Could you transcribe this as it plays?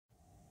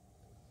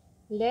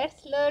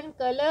Let's learn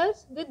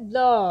colors with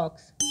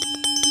blocks.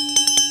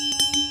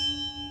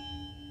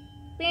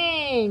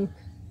 Pink,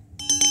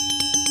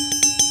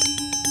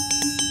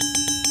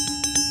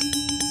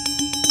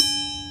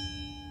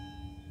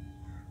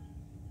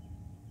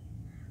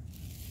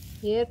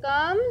 here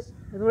comes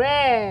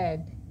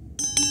red,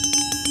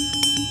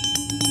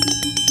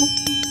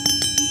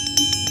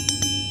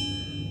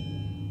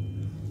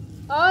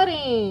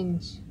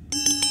 orange,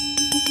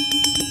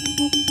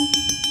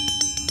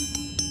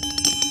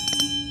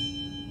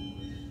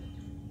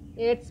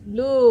 it's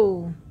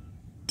blue,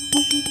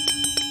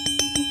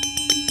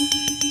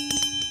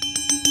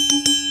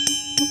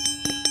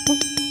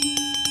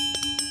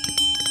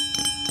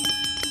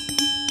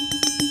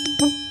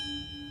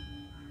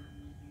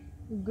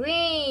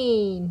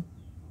 green,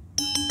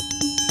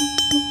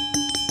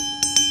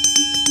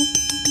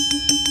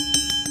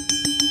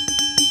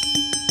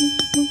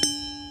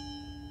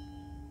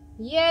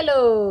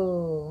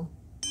 yellow,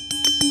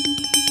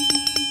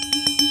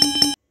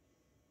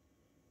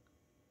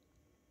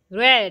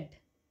 red,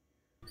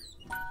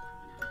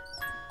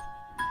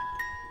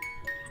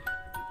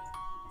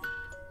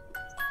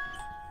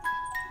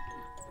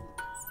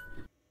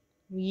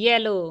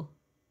 yellow,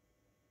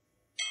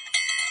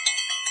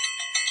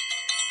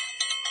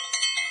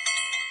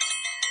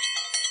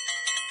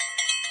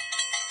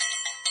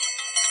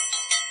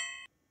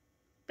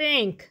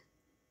 pink,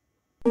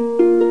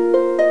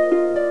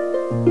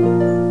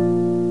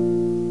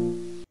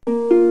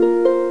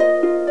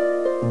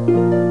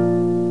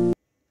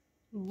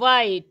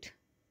 white,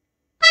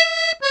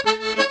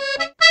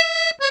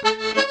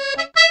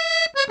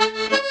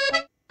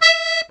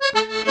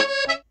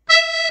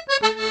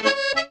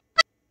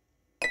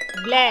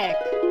 black,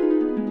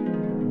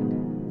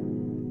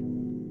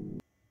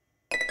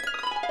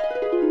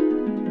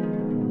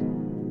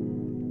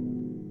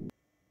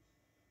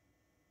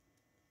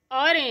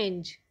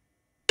 orange,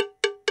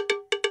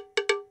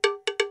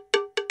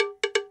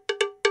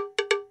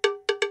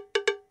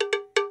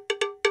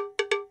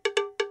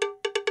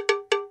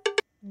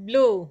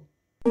 blue,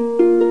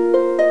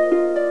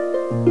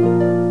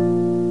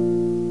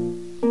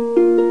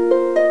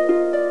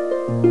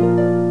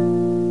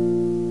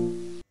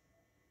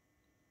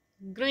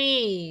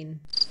 green.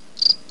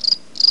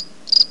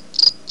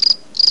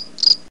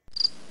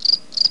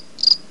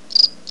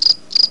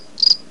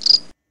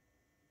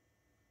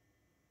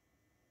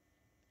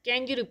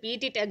 Can you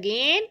repeat it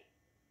again?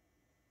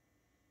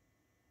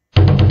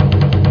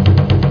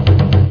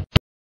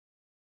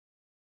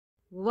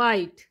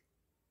 White,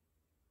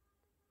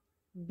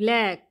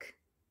 black,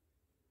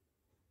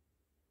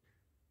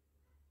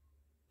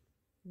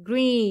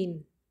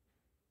 green,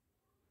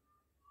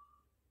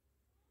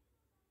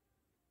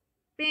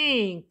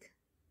 pink,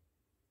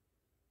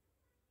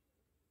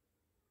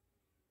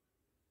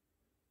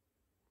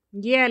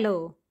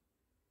 yellow,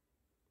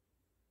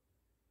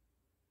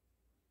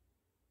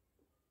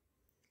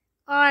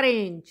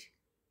 orange,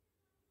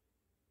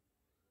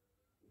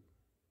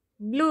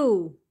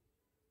 blue,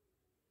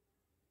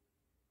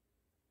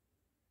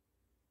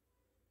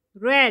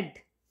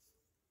 red.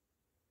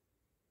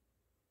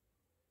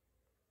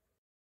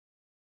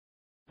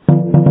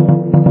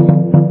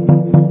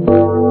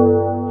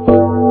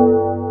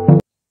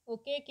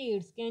 Okay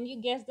kids, can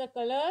you guess the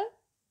color?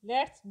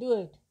 Let's do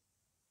it.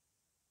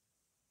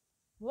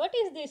 What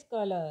is this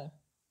color?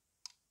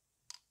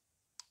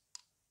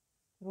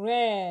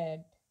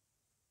 Red.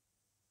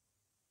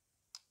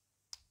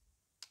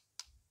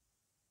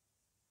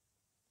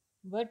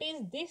 What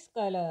is this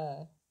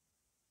color?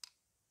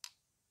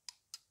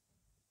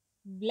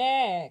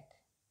 Black.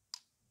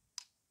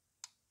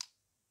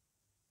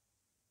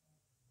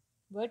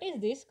 What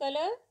is this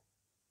color?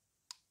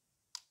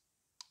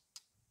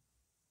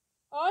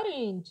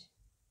 Orange.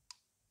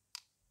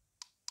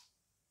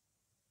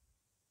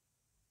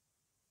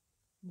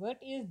 What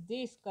is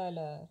this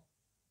color?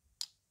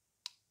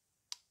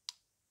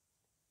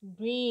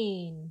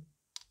 Green.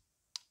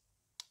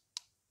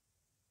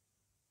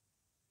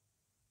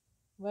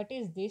 What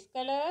is this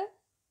color?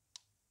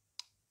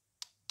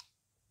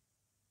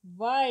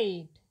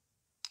 White.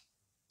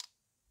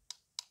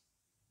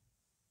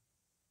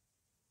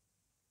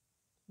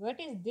 What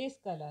is this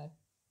color?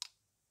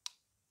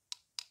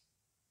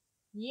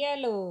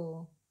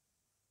 Yellow.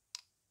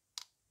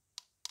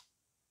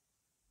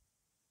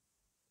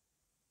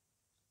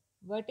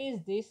 What is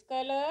this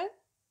color?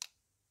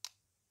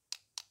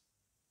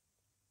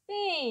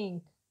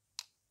 Pink.